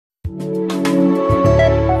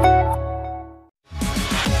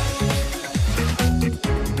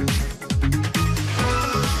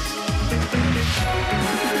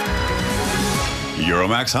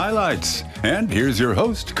Euromaxx highlights. And here's your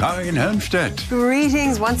host, Karin Helmstedt.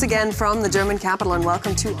 Greetings once again from the German capital and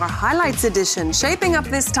welcome to our highlights edition, shaping up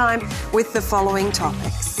this time with the following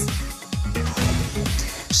topics.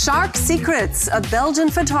 Shark secrets. A Belgian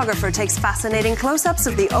photographer takes fascinating close-ups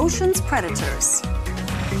of the ocean's predators.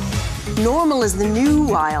 Normal is the new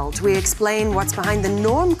wild. We explain what's behind the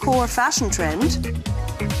normcore fashion trend.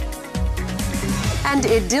 And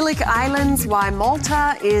idyllic islands, why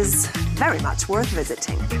Malta is very much worth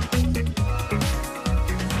visiting.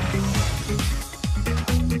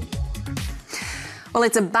 Well,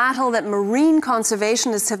 it's a battle that marine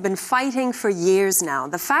conservationists have been fighting for years now.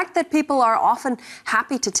 The fact that people are often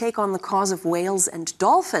happy to take on the cause of whales and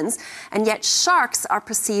dolphins, and yet sharks are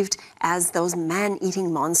perceived as those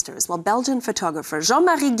man-eating monsters. Well, Belgian photographer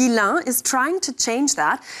Jean-Marie Guillain is trying to change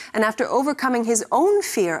that, and after overcoming his own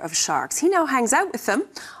fear of sharks, he now hangs out with them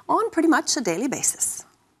on pretty much a daily basis.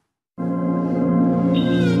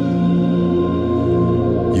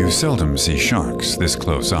 You seldom see sharks this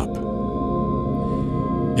close up.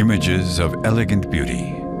 Images of elegant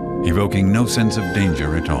beauty, evoking no sense of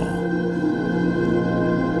danger at all.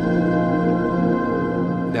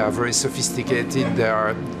 They are very sophisticated. They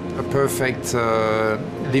are a perfect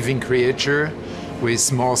living creature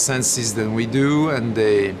with more senses than we do, and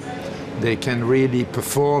they can really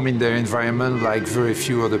perform in their environment like very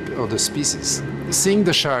few other species. Seeing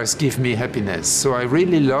the sharks give me happiness, so I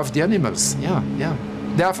really love the animals. Yeah.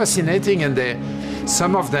 They are fascinating, and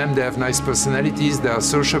some of them, they have nice personalities, they are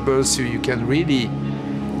sociable, so you can really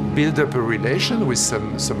build up a relation with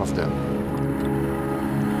some of them.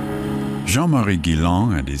 Jean-Marie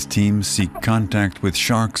Guillain and his team seek contact with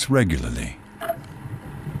sharks regularly.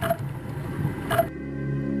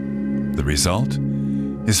 The result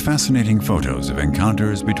is fascinating photos of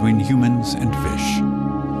encounters between humans and fish.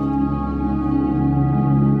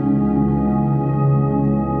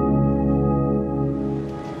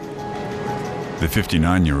 The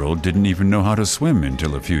 59-year-old didn't even know how to swim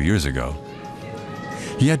until a few years ago.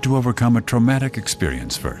 He had to overcome a traumatic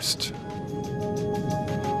experience first.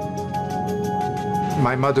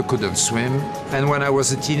 My mother couldn't swim, and when I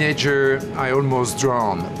was a teenager, I almost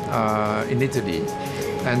drowned in Italy.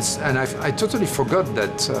 And I totally forgot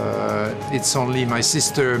that it's only my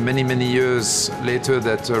sister many years later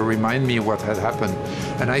that remind me what had happened.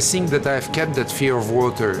 And I think that I've kept that fear of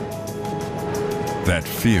water. That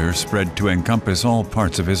fear spread to encompass all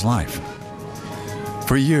parts of his life.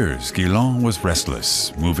 For years, Guillain was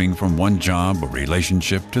restless, moving from one job or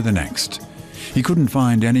relationship to the next. He couldn't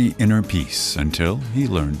find any inner peace until he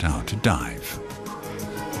learned how to dive.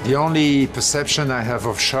 The only perception I have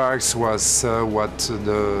of sharks was what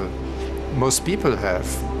most people have,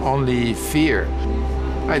 only fear.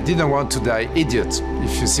 I didn't want to die idiot,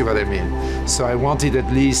 if you see what I mean. So I wanted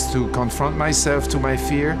at least to confront myself to my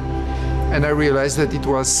fear. And I realized that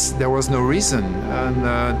there was no reason. And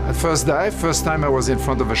at first time I was in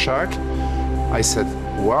front of a shark, I said,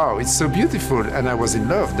 wow, it's so beautiful. And I was in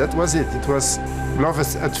love. That was it. It was love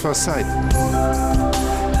at first sight.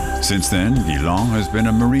 Since then, Guillain has been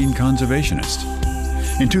a marine conservationist.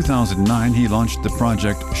 In 2009, he launched the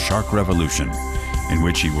project Shark Revolution, in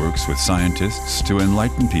which he works with scientists to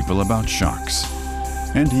enlighten people about sharks.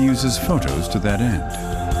 And he uses photos to that end.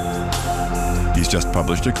 He's just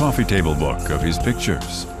published a coffee table book of his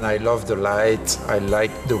pictures. I love the light. I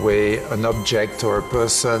like the way an object or a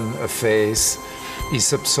person, a face,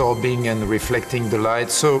 is absorbing and reflecting the light.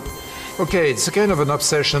 So, okay, it's a kind of an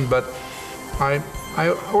obsession, but I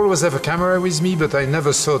always have a camera with me, but I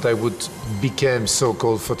never thought I would become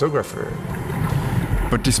so-called photographer.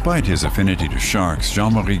 But despite his affinity to sharks,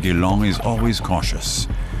 Jean-Marie Guillain is always cautious.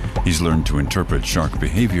 He's learned to interpret shark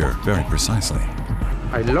behavior very precisely.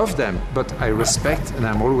 I love them, but I respect and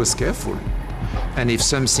I'm always careful. And if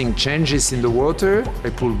something changes in the water, I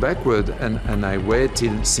pull backward and I wait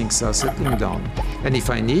till things are settling down. And if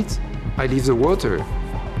I need, I leave the water.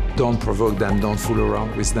 Don't provoke them, don't fool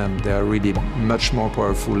around with them. They are really much more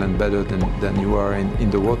powerful and better than you are in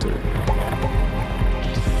the water.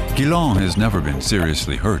 Guillain has never been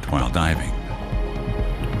seriously hurt while diving.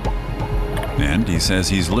 And he says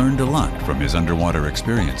he's learned a lot from his underwater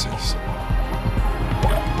experiences.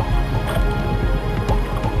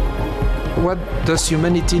 What does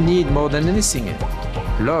humanity need more than anything?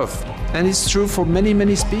 Love. And it's true for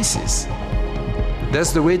many species.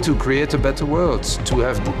 That's the way to create a better world, to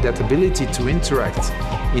have that ability to interact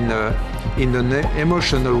in an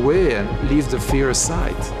emotional way and leave the fear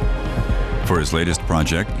aside. For his latest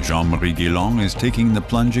project, Jean-Marie Guillain is taking the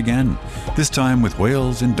plunge again, this time with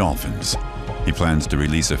whales and dolphins. He plans to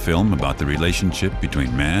release a film about the relationship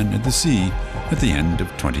between man and the sea at the end of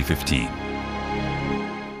 2015.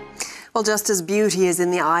 Well, just as beauty is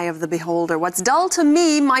in the eye of the beholder, what's dull to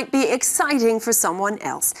me might be exciting for someone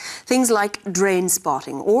else. Things like drain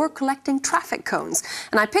spotting or collecting traffic cones.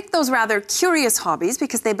 And I picked those rather curious hobbies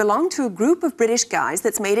because they belong to a group of British guys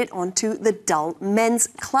that's made it onto the Dull Men's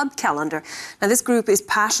Club calendar. Now, this group is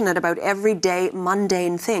passionate about everyday,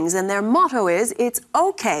 mundane things, and their motto is, it's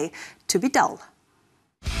okay to be dull.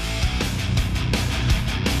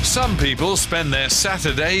 Some people spend their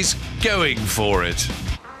Saturdays going for it.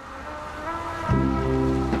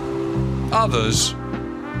 Others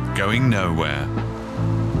going nowhere.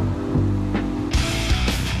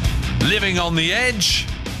 Living on the edge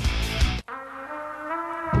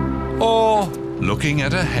or looking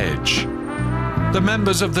at a hedge. The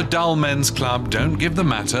members of the Dull Men's Club don't give the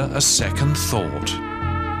matter a second thought.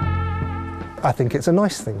 I think it's a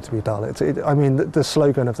nice thing to be dull. I mean, the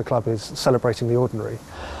slogan of the club is celebrating the ordinary.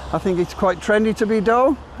 I think it's quite trendy to be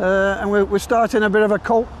dull, and we're starting a bit of a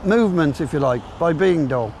cult movement, if you like, by being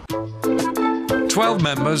dull. 12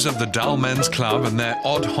 members of the Dull Men's Club and their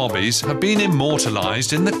odd hobbies have been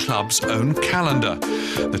immortalised in the club's own calendar.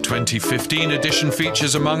 The 2015 edition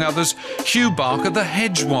features, among others, Hugh Barker, the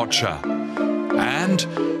hedge watcher, and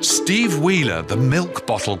Steve Wheeler, the milk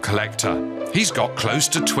bottle collector. He's got close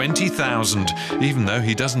to 20,000, even though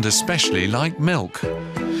he doesn't especially like milk.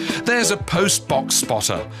 There's a post box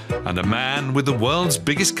spotter and a man with the world's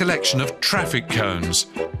biggest collection of traffic cones.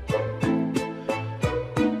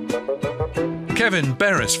 Kevin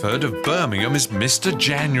Beresford of Birmingham is Mr.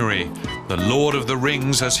 January. The Lord of the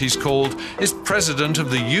Rings, as he's called, is president of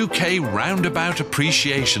the UK Roundabout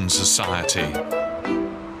Appreciation Society.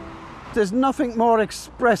 There's nothing more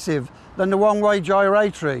expressive than the one-way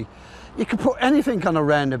gyratory. You can put anything on a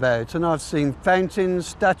roundabout, and I've seen fountains,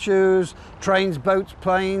 statues, trains, boats,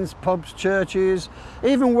 planes, pubs, churches,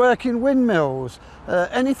 even working windmills.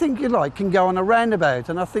 Anything you like can go on a roundabout,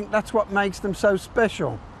 and I think that's what makes them so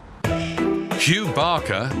special. Hugh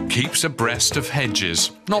Barker keeps abreast of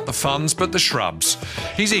hedges, not the funds but the shrubs.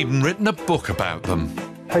 He's even written a book about them.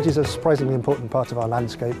 Hedges are a surprisingly important part of our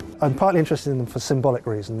landscape. I'm partly interested in them for symbolic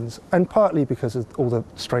reasons, and partly because of all the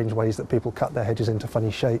strange ways that people cut their hedges into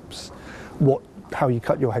funny shapes. How you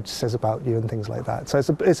cut your hedge says about you and things like that. So it's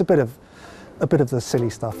a bit of the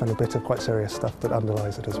silly stuff and a bit of quite serious stuff that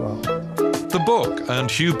underlies it as well. The book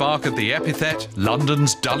earned Hugh Barker the epithet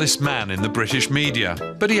London's dullest man in the British media,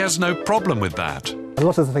 but he has no problem with that. A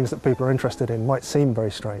lot of the things that people are interested in might seem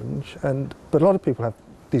very strange, but a lot of people have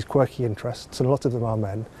these quirky interests, and a lot of them are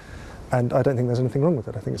men, and I don't think there's anything wrong with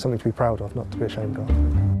it. I think it's something to be proud of, not to be ashamed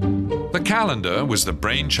of. The calendar was the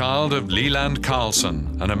brainchild of Leland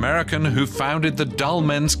Carlson, an American who founded the Dull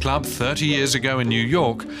Men's Club 30 years ago in New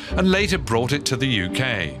York and later brought it to the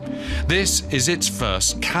UK. This is its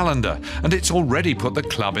first calendar, and it's already put the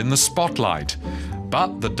club in the spotlight.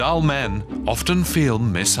 But the dull men often feel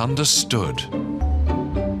misunderstood.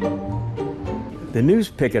 The news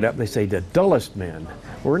pick it up, they say the dullest men.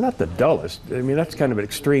 We're not the dullest. I mean, that's kind of an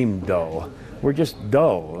extreme dull. We're just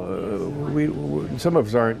dull. Some of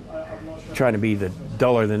us aren't trying to be the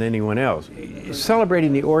duller than anyone else.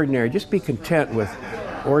 Celebrating the ordinary, just be content with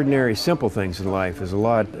ordinary, simple things in life is a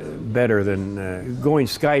lot better than going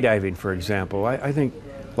skydiving, for example. I think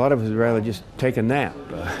a lot of us would rather just take a nap.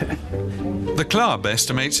 The club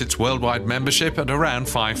estimates its worldwide membership at around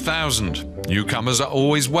 5,000. Newcomers are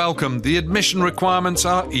always welcome. The admission requirements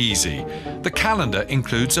are easy. The calendar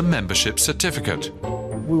includes a membership certificate.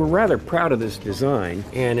 We were rather proud of this design,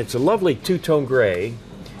 and it's a lovely two-tone gray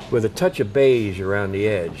with a touch of beige around the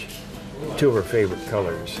edge. Two of our favorite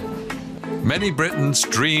colors. Many Britons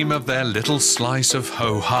dream of their little slice of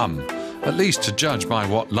ho-hum, at least to judge by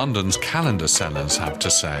what London's calendar sellers have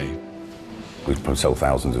to say. We probably sell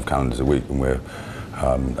thousands of calendars a week,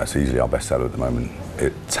 and that's easily our best seller at the moment.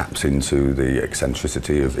 It taps into the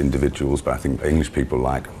eccentricity of individuals, but I think English people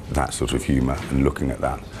like that sort of humour and looking at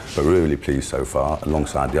that. But we're really pleased so far,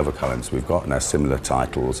 alongside the other calendars we've got, and there's similar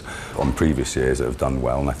titles on previous years that have done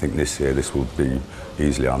well, and I think this year this will be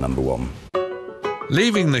easily our number one.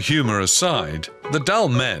 Leaving the humour aside, the dull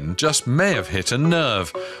men just may have hit a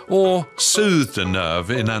nerve, or soothed a nerve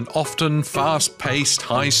in an often fast-paced,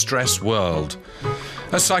 high-stress world.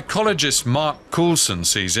 As psychologist Mark Coulson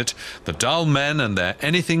sees it, the dull men and their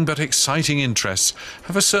anything but exciting interests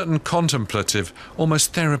have a certain contemplative,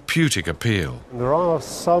 almost therapeutic appeal. There are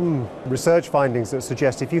some research findings that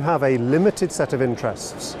suggest if you have a limited set of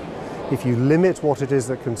interests, if you limit what it is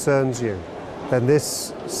that concerns you, then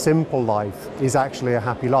this simple life is actually a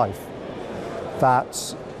happy life.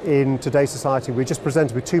 That in today's society we're just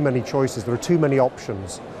presented with too many choices, there are too many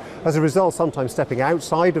options. As a result, sometimes stepping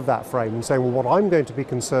outside of that frame and saying, well, what I'm going to be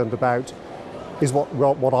concerned about is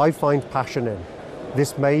what I find passion in.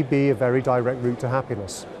 This may be a very direct route to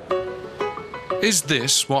happiness. Is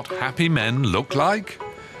this what happy men look like?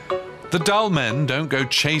 The dull men don't go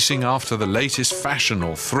chasing after the latest fashion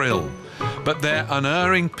or thrill, but their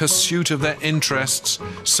unerring pursuit of their interests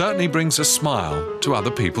certainly brings a smile to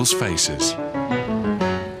other people's faces.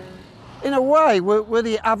 In a way, we're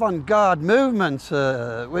the avant-garde movement.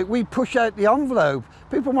 We push out the envelope.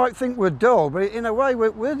 People might think we're dull, but in a way,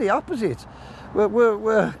 we're the opposite.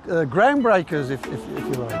 We're groundbreakers, if you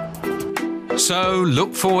like. So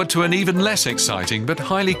look forward to an even less exciting but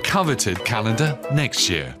highly coveted calendar next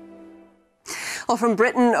year. Well, from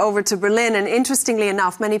Britain over to Berlin, and interestingly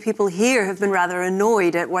enough, many people here have been rather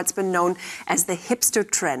annoyed at what's been known as the hipster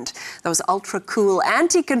trend. Those ultra-cool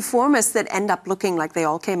anti-conformists that end up looking like they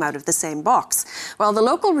all came out of the same box. Well, the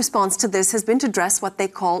local response to this has been to dress what they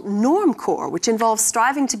call normcore, which involves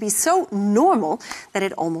striving to be so normal that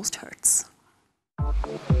it almost hurts.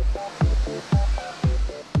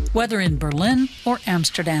 Whether in Berlin or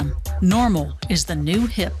Amsterdam, normal is the new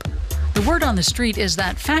hip. The word on the street is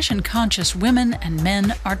that fashion-conscious women and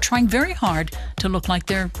men are trying very hard to look like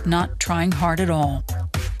they're not trying hard at all.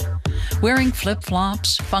 Wearing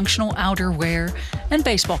flip-flops, functional outerwear, and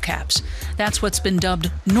baseball caps. That's what's been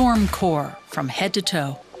dubbed normcore from head to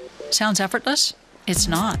toe. Sounds effortless? It's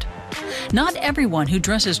not. Not everyone who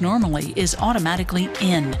dresses normally is automatically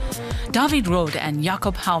in. David Roth and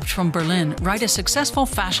Jakob Haupt from Berlin write a successful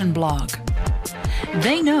fashion blog.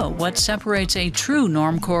 They know what separates a true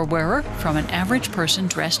normcore wearer from an average person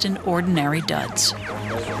dressed in ordinary duds.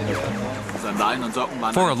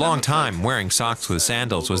 For a long time, wearing socks with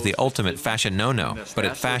sandals was the ultimate fashion no-no. But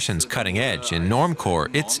at fashion's cutting edge, in normcore,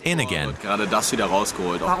 it's in again.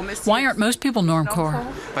 Why aren't most people normcore?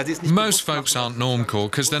 Most folks aren't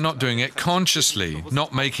normcore because they're not doing it consciously,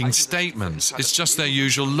 not making statements. It's just their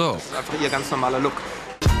usual look.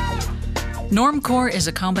 Normcore is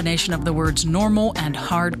a combination of the words normal and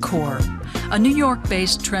hardcore. A New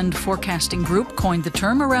York-based trend forecasting group coined the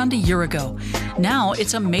term around a year ago. Now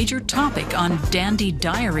it's a major topic on Dandy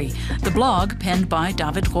Diary, the blog penned by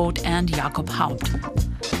David Roth and Jakob Haupt.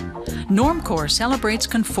 Normcore celebrates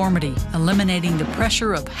conformity, eliminating the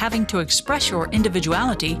pressure of having to express your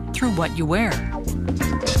individuality through what you wear.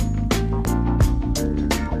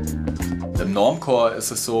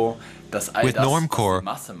 With normcore,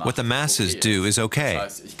 what the masses do is okay.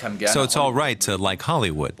 So it's all right to like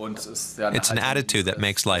Hollywood. It's an attitude that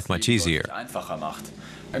makes life much easier.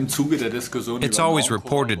 It's always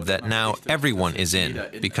reported that now everyone is in,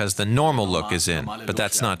 because the normal look is in, but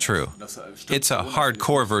that's not true. It's a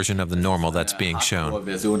hardcore version of the normal that's being shown.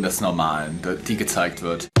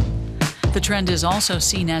 The trend is also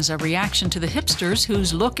seen as a reaction to the hipsters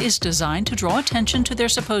whose look is designed to draw attention to their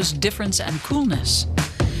supposed difference and coolness.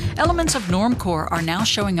 Elements of normcore are now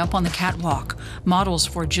showing up on the catwalk. Models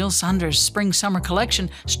for Jill Sanders' spring-summer collection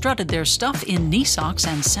strutted their stuff in knee socks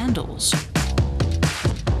and sandals.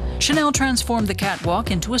 Chanel transformed the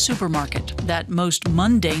catwalk into a supermarket, that most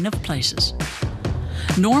mundane of places.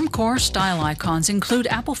 Normcore style icons include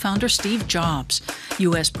Apple founder Steve Jobs,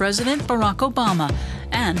 U.S. President Barack Obama,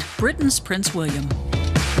 and Britain's Prince William.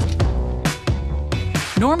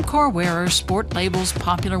 Normcore wearers sport labels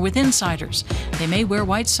popular with insiders. They may wear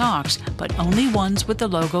white socks, but only ones with the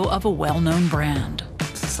logo of a well-known brand.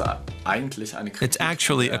 It's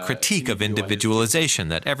actually a critique of individualization,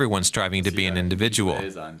 that everyone's striving to be an individual.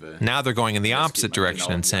 Now they're going in the opposite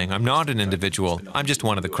direction and saying, I'm not an individual, I'm just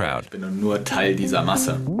one of the crowd.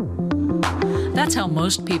 That's how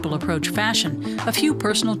most people approach fashion, a few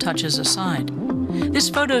personal touches aside. This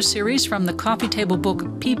photo series from the coffee table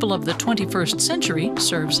book People of the 21st Century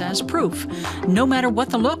serves as proof. No matter what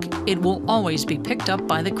the look, it will always be picked up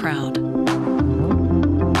by the crowd.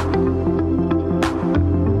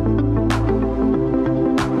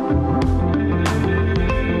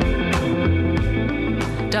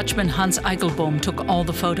 Dutchman Hans Eichelboom took all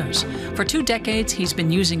the photos. For 2 decades, he's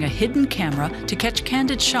been using a hidden camera to catch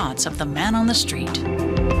candid shots of the man on the street.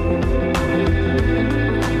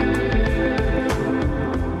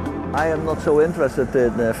 I am not so interested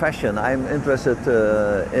in fashion. I'm interested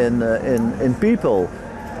in people,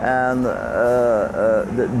 and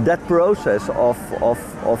that process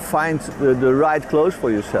of find the right clothes for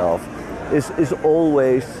yourself is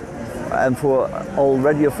always, and for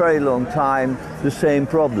already a very long time, the same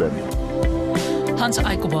problem. Hans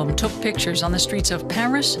Eichelboom took pictures on the streets of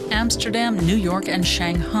Paris, Amsterdam, New York, and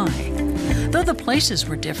Shanghai. Though the places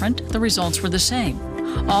were different, the results were the same.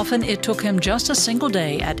 Often it took him just a single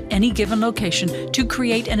day at any given location to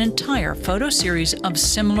create an entire photo series of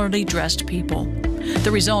similarly dressed people.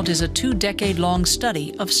 The result is a 2-decade-long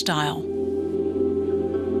study of style.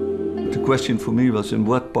 The question for me was, in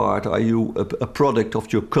what part are you a product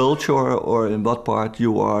of your culture, or in what part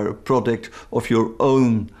you are a product of your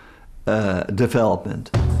own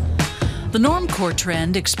development? The normcore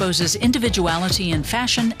trend exposes individuality in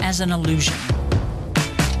fashion as an illusion.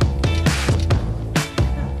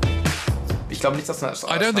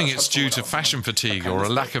 I don't think it's due to fashion fatigue or a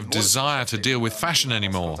lack of desire to deal with fashion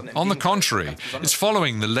anymore. On the contrary, it's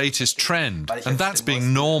following the latest trend, and that's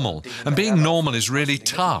being normal. And being normal is really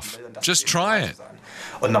tough. Just try it.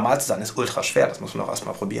 Und normal zu sein ist ultra schwer, das muss man auch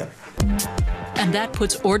erstmal probieren. And that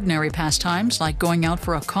puts ordinary pastimes like going out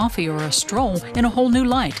for a coffee or a stroll in a whole new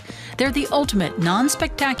light. They're the ultimate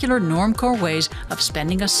non-spectacular normcore ways of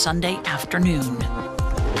spending a Sunday afternoon.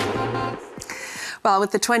 Well,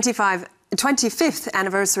 with the 25th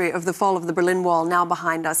anniversary of the fall of the Berlin Wall now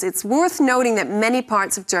behind us, it's worth noting that many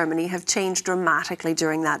parts of Germany have changed dramatically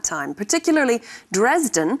during that time. Particularly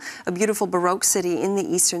Dresden, a beautiful Baroque city in the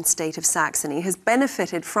eastern state of Saxony, has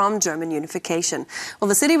benefited from German unification. Well,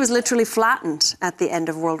 the city was literally flattened at the end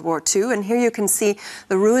of World War II, and here you can see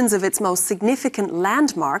the ruins of its most significant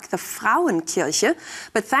landmark, the Frauenkirche.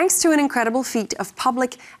 But thanks to an incredible feat of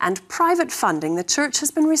public and private funding, the church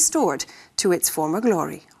has been restored to its former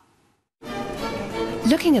glory.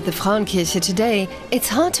 Looking at the Frauenkirche today, it's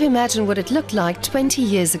hard to imagine what it looked like 20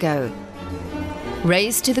 years ago.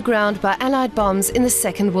 Razed to the ground by Allied bombs in the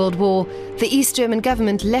Second World War, the East German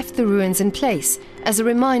government left the ruins in place as a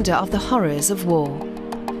reminder of the horrors of war.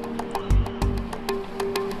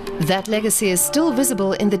 That legacy is still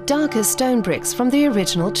visible in the darker stone bricks from the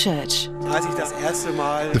original church.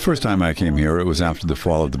 The first time I came here, it was after the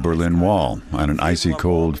fall of the Berlin Wall on an icy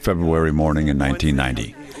cold February morning in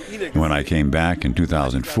 1990. And when I came back in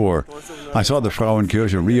 2004, I saw the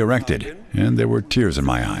Frauenkirche re-erected, and there were tears in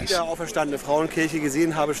my eyes.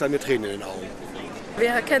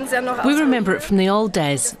 We remember it from the old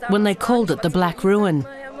days, when they called it the Black Ruin.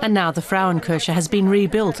 And now the Frauenkirche has been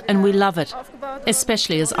rebuilt, and we love it,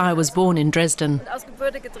 especially as I was born in Dresden.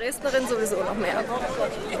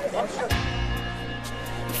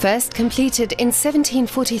 First completed in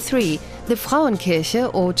 1743, the Frauenkirche,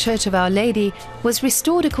 or Church of Our Lady, was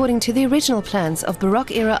restored according to the original plans of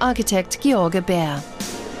Baroque-era architect George Baer.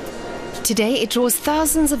 Today it draws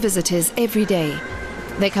thousands of visitors every day.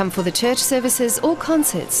 They come for the church services or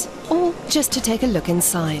concerts, or just to take a look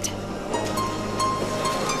inside.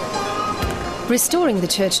 Restoring the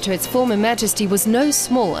church to its former majesty was no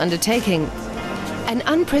small undertaking. An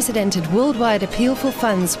unprecedented worldwide appeal for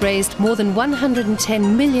funds raised more than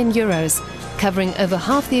 110 million euros, covering over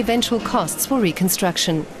half the eventual costs for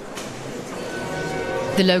reconstruction.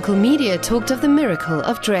 The local media talked of the miracle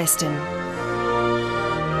of Dresden.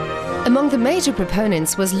 Among the major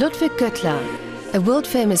proponents was Ludwig Göttler, a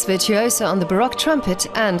world-famous virtuoso on the Baroque trumpet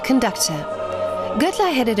and conductor.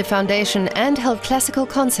 Göttler headed a foundation and held classical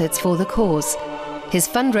concerts for the cause. His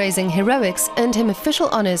fundraising heroics earned him official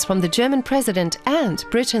honors from the German president and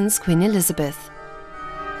Britain's Queen Elizabeth.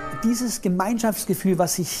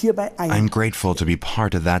 I'm grateful to be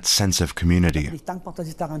part of that sense of community.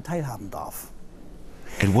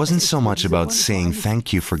 It wasn't so much about saying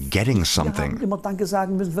thank you for getting something.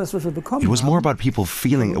 It was more about people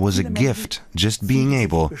feeling it was a gift, just being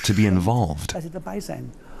able to be involved.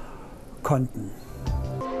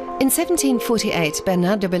 In 1748,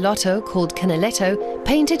 Bernardo Bellotto, called Canaletto,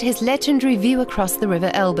 painted his legendary view across the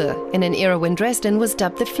River Elbe in an era when Dresden was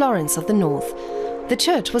dubbed the Florence of the North. The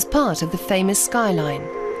church was part of the famous skyline.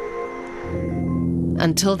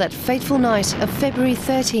 Until that fateful night of February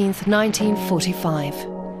 13th, 1945.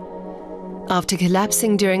 After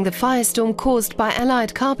collapsing during the firestorm caused by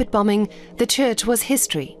Allied carpet bombing, the church was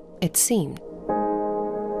history, it seemed.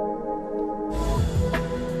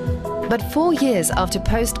 But 4 years after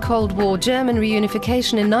post-Cold War German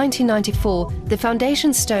reunification in 1994, the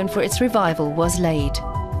foundation stone for its revival was laid.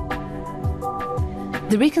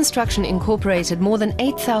 The reconstruction incorporated more than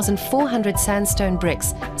 8,400 sandstone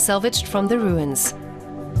bricks salvaged from the ruins.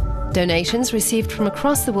 Donations received from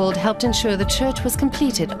across the world helped ensure the church was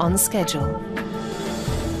completed on schedule.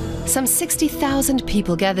 Some 60,000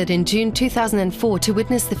 people gathered in June 2004 to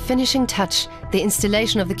witness the finishing touch, the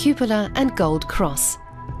installation of the cupola and gold cross.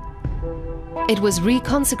 It was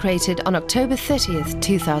reconsecrated on October 30th,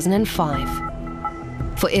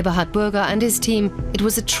 2005. For Eberhard Burger and his team, it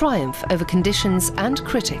was a triumph over conditions and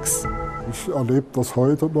critics. I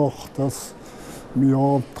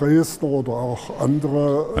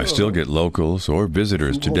still get locals or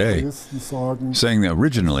visitors today saying that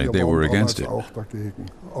originally they were against it. But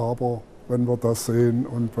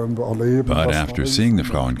after seeing the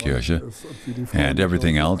Frauenkirche and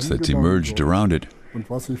everything else that's emerged around it,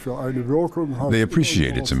 They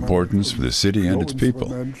appreciate its importance for the city and its people.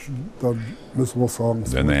 Then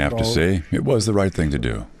they have to say it was the right thing to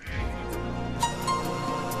do.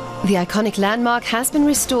 The iconic landmark has been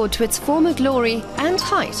restored to its former glory and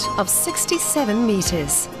height of 67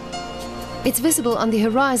 meters. It's visible on the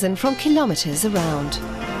horizon from kilometers around.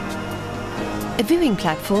 A viewing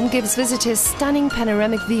platform gives visitors stunning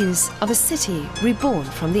panoramic views of a city reborn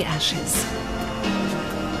from the ashes.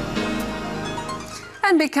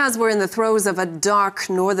 And because we're in the throes of a dark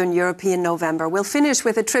northern European November, we'll finish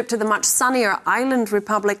with a trip to the much sunnier island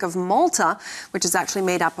republic of Malta, which is actually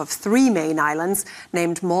made up of 3 main islands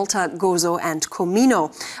named Malta, Gozo and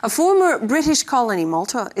Comino. A former British colony,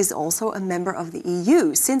 Malta is also a member of the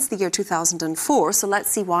EU since the year 2004. So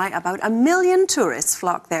let's see why about 1 million tourists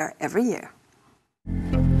flock there every year.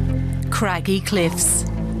 Craggy cliffs.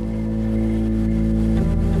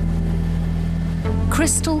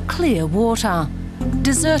 Crystal clear water.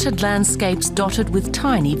 Deserted landscapes dotted with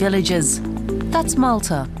tiny villages. That's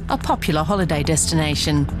Malta, a popular holiday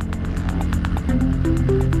destination.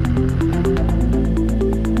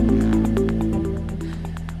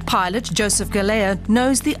 Pilot Joseph Galea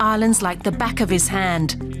knows the islands like the back of his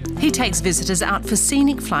hand. He takes visitors out for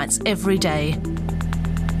scenic flights every day.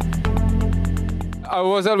 I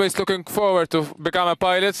was always looking forward to become a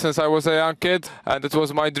pilot since I was a young kid, and it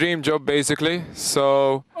was my dream job basically,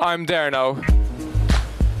 so I'm there now.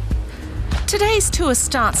 Today's tour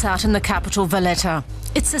starts out in the capital Valletta.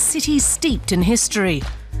 It's a city steeped in history.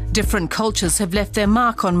 Different cultures have left their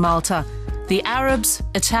mark on Malta. The Arabs,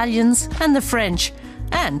 Italians and the French.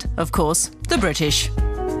 And, of course, the British.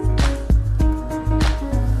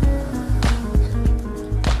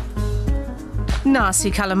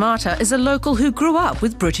 Nasi Kalamata is a local who grew up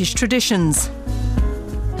with British traditions.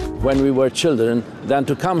 When we were children, then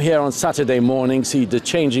to come here on Saturday morning, see the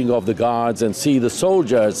changing of the guards and see the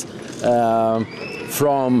soldiers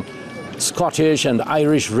from Scottish and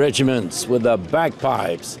Irish regiments with their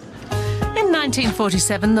bagpipes. In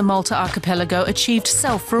 1947, the Malta archipelago achieved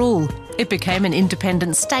self-rule. It became an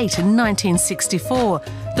independent state in 1964.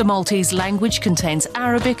 The Maltese language contains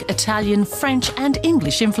Arabic, Italian, French and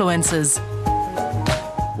English influences.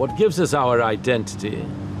 What gives us our identity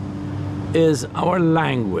is our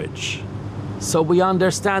language. So we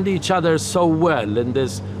understand each other so well in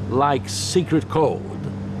this like secret code.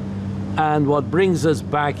 And what brings us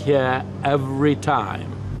back here every time.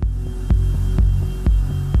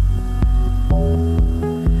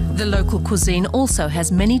 The local cuisine also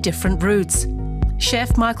has many different roots.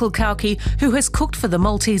 Chef Michael Kauki, who has cooked for the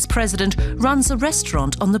Maltese president, runs a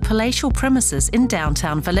restaurant on the palatial premises in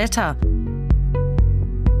downtown Valletta.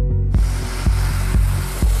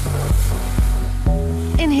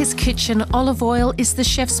 In his kitchen, olive oil is the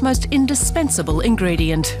chef's most indispensable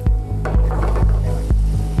ingredient.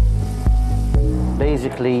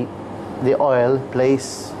 Basically, the oil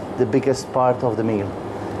plays the biggest part of the meal.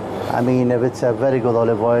 I mean, if it's a very good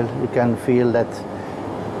olive oil, you can feel that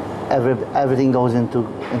everything goes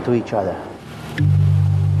into each other.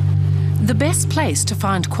 The best place to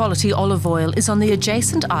find quality olive oil is on the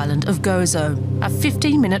adjacent island of Gozo, a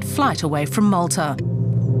 15-minute flight away from Malta.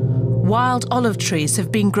 Wild olive trees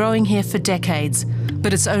have been growing here for decades,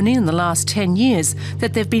 but it's only in the last 10 years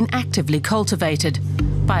that they've been actively cultivated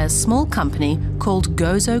by a small company called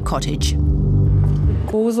Gozo Cottage.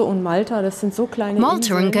 Malta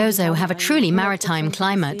and Gozo have a truly maritime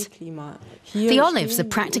climate. The olives are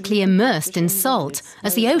practically immersed in salt,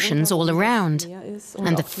 as the ocean's all around.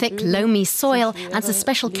 And the thick, loamy soil adds a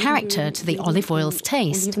special character to the olive oil's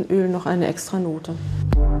taste.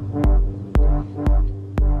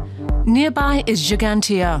 Nearby is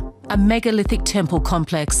Gigantia, a megalithic temple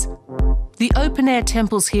complex. The open-air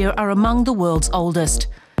temples here are among the world's oldest.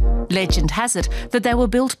 Legend has it that they were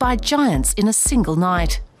built by giants in a single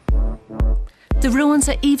night. The ruins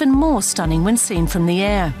are even more stunning when seen from the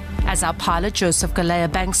air. As our pilot Joseph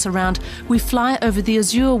Galea banks around, we fly over the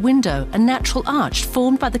azure window, a natural arch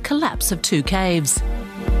formed by the collapse of 2 caves.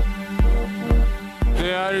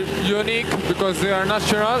 They are unique because they are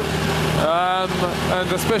natural,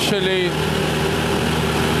 and especially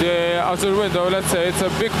the azure window, let's say, it's a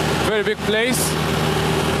very big place,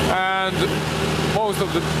 and most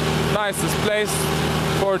of the nicest place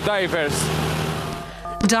for divers.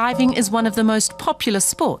 Diving is one of the most popular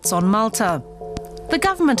sports on Malta. The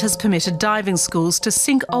government has permitted diving schools to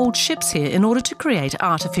sink old ships here in order to create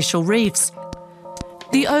artificial reefs.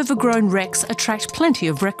 The overgrown wrecks attract plenty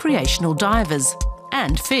of recreational divers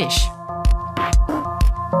and fish.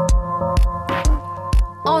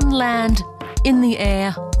 On land, in the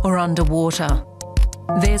air or underwater,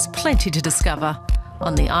 there's plenty to discover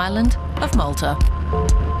on the island of Malta.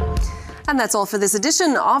 And that's all for this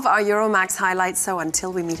edition of our Euromaxx highlights. So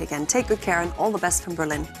until we meet again, take good care and all the best from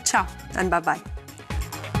Berlin. Ciao and bye-bye.